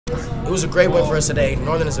It was a great win for us today.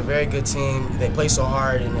 Northern is a very good team. They play so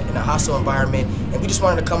hard in a hostile environment, and we just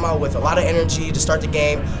wanted to come out with a lot of energy to start the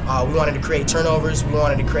game. We wanted to create turnovers. We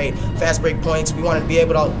wanted to create fast break points. We wanted to be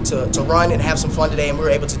able to run and have some fun today, and we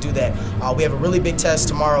were able to do that. We have a really big test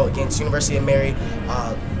tomorrow against University of Mary.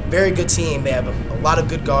 Very good team. They have a lot of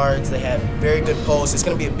good guards. They have very good posts. It's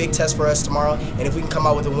going to be a big test for us tomorrow, and if we can come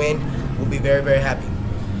out with a win, we'll be very, very happy.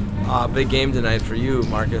 Big game tonight for you,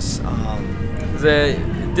 Marcus. Is it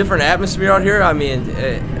a different atmosphere out here? I mean,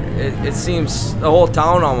 it seems the whole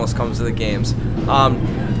town almost comes to the games.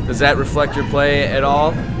 Does that reflect your play at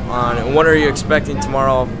all? And what are you expecting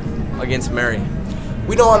tomorrow against Mary?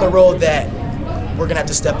 We know on the road that we're going to have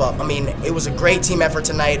to step up. I mean, it was a great team effort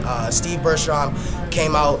tonight. Steve Berstrom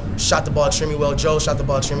came out, shot the ball extremely well. Joe shot the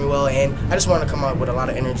ball extremely well, and I just wanted to come out with a lot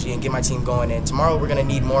of energy and get my team going. And tomorrow we're going to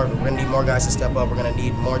need more. We're going to need more guys to step up. We're going to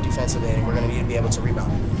need more defensive, and we're going to need to be able to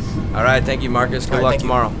rebound. All right, thank you, Marcus. Good luck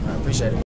tomorrow. I appreciate it.